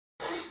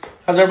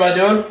How's everybody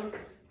doing?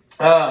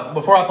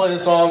 Before I play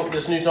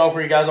this new song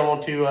for you guys, I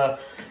want to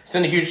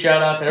send a huge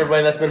shout out to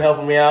everybody that's been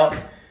helping me out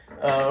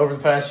over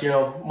the past,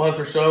 month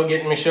or so,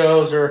 getting me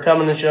shows or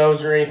coming to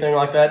shows or anything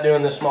like that,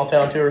 doing this small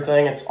town tour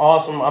thing. It's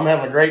awesome. I'm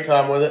having a great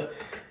time with it,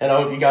 and I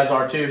hope you guys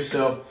are too.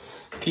 So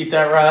keep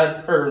that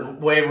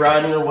wave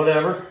riding or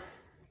whatever.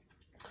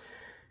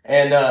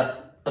 And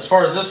as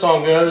far as this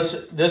song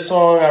goes, this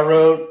song I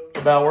wrote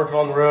about working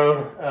on the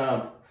road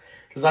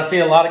because I see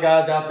a lot of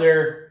guys out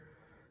there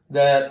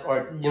that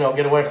are,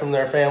 get away from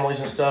their families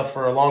and stuff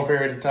for a long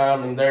period of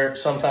time, and they're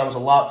sometimes a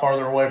lot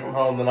farther away from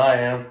home than I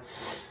am.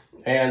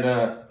 And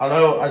I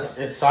know I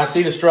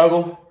see the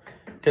struggle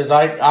because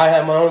I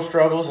have my own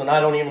struggles, and I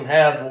don't even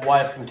have a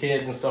wife and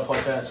kids and stuff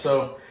like that.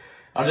 So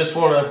I just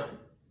wanted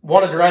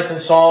to write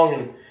this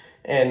song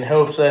and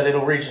hopes that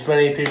it'll reach as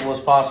many people as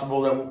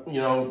possible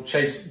that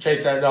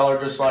chase that dollar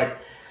just like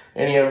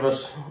any of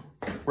us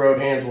road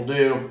hands will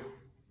do.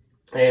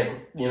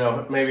 And,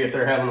 maybe if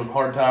they're having a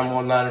hard time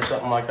one night or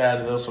something like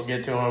that, this will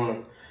get to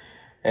them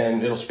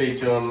and it'll speak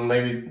to them.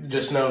 Maybe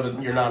just know that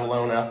you're not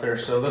alone out there.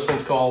 So this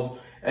one's called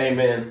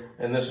Amen,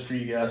 and this is for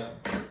you guys.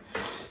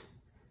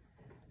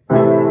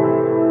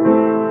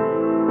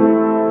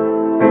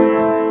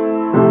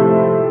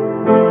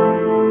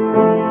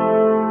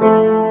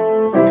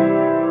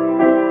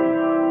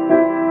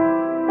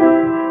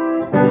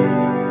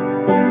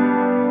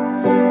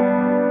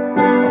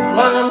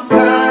 I'm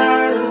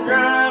tired of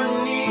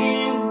driving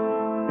in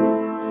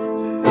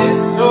to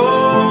this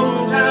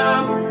old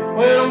town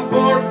when I'm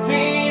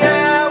 14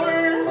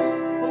 hours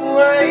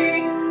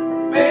away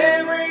from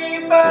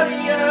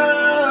everybody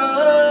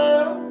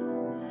else,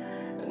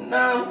 and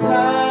I'm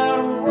tired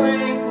of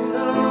waking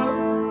up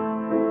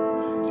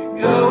to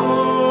go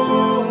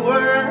to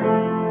work,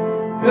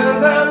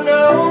 'cause I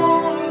know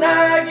when I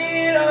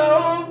get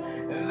home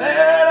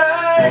that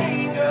I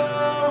ain't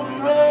going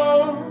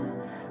home.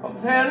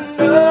 I've had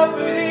enough of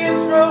this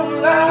road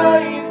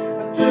life.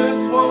 I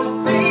just want to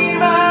see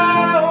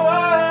my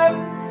wife.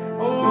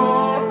 I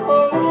want to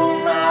hold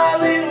my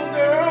little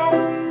girl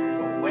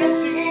when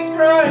she's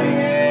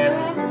crying.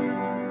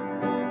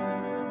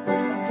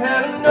 I've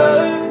had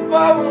enough of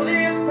all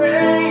this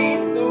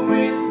pain. The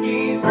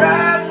whiskey's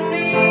driving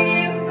me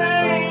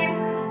insane.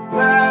 I'm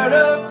tired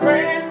of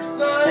praying for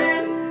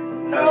sun,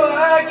 but all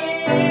I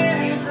get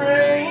is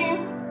rain.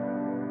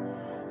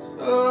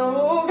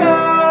 So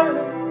God,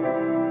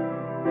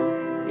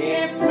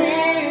 it's me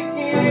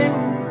again.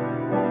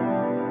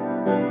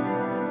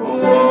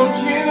 Won't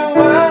you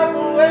wipe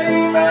away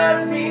my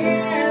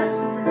tears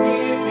and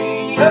forgive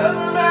me of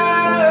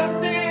my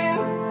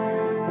sins?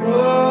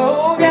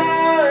 Oh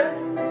God,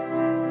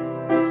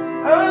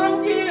 I'm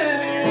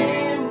giving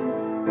in,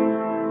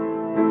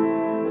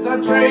 'cause I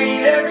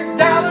trade every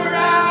dollar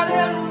I'd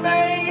ever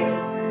made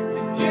to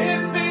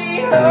just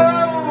be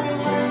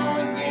home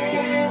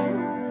again.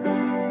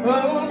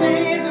 Oh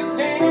Jesus,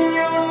 in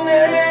your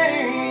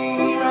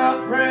name I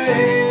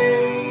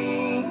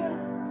pray,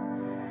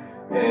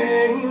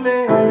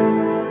 amen.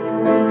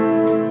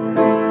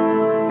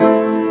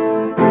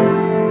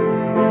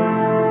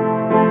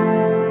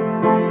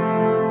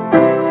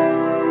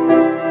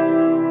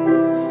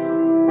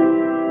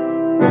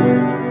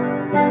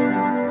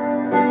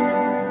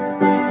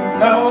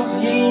 When I was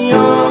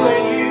young, I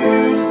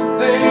used to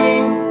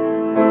think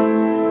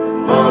that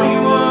money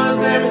was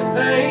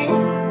everything,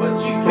 but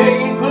you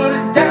can't put a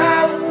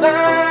dollar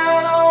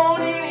sign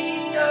on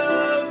any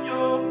of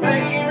your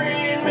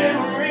favorite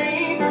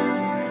memories. I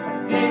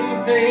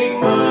didn't think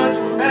much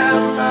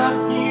about my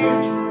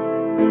future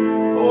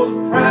or the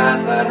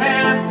price I'd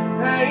have to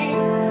pay.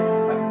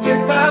 I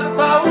guess I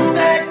thought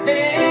back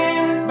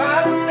then that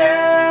by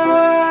now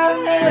I'd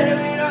have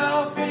it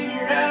all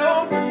figured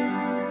out.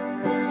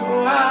 So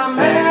I'm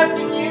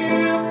asking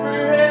you for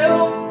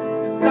help,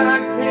 'cause I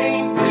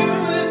can't do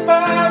this by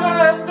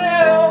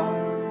myself.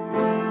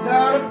 I'm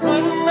tired of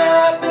putting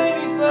my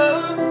baby's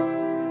love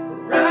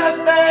right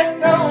back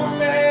on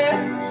that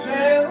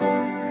shelf.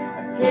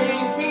 I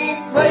can't keep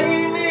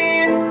playing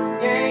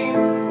this game.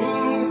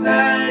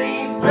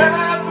 Anxiety's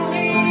driving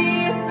me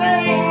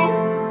insane.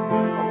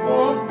 I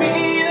wanna be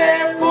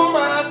there for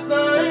my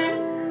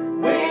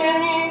son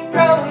when he's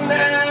calling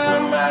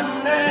out my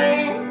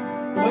name.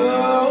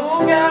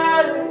 Oh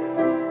God,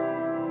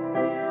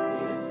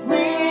 it's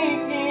me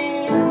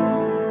again.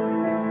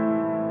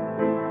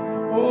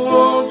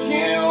 Won't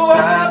you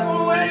wipe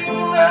away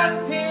my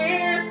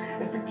tears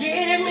and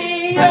forgive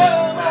me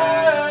of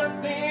my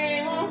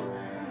sins?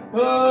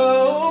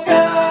 Oh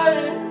God,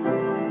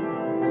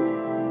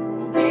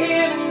 I'm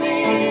giving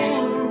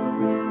in,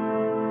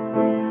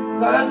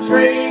 'cause I'd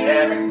trade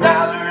every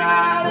dollar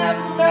I'd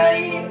ever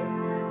made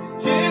to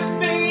just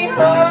be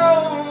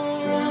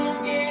home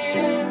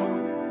again.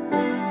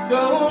 So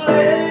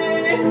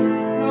let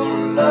your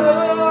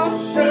love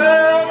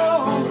shine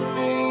over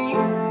me.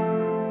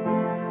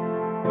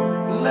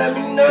 Let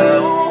me know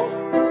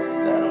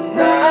that I'm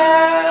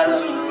not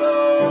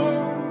alone.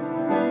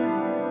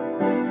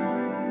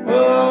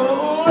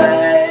 Oh,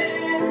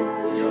 let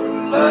your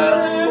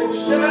love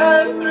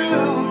shine through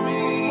through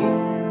me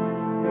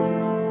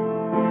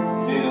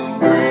to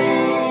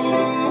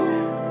bring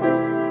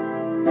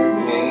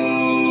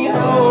me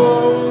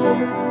home.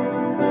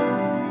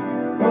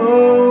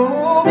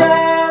 Oh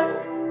God,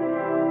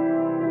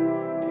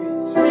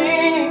 it's me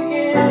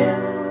again.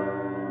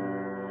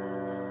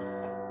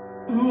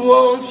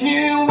 Won't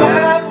you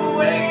wipe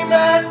away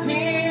my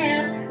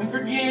tears and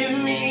forgive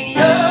me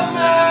of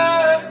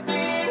my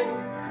sins?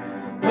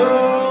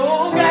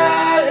 Oh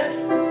God,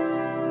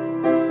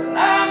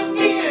 I'm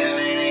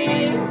giving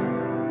in.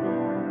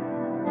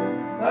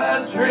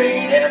 I'd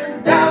trade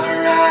every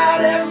dollar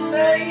I'd ever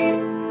made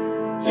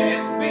to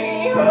just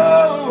be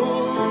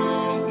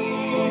home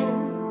again.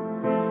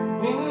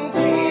 In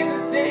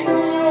Jesus, in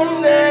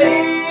your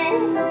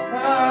name,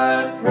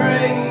 I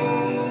pray.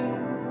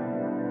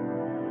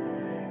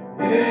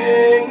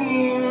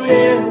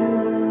 Amen.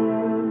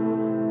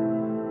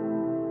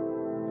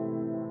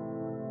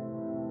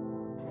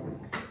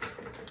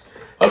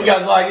 Hope you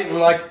guys like it, and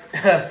like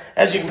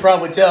as you can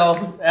probably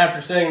tell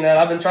after singing that,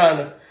 I've been trying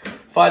to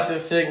fight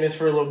this sickness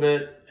for a little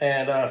bit,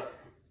 and I've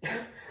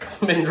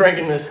been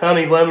drinking this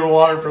honey lemon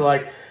water for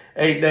like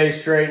 8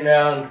 days straight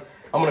now, and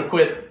I'm going to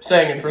quit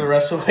singing for the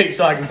rest of the week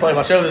so I can play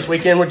my show this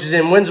weekend, which is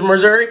in Windsor,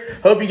 Missouri.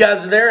 Hope you guys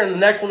are there, and the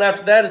next one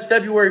after that is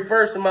February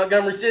 1st in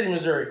Montgomery City,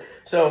 Missouri.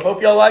 So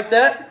hope y'all like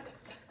that.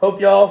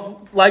 Hope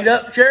y'all liked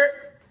up, share it.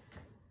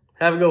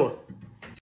 Have a good one.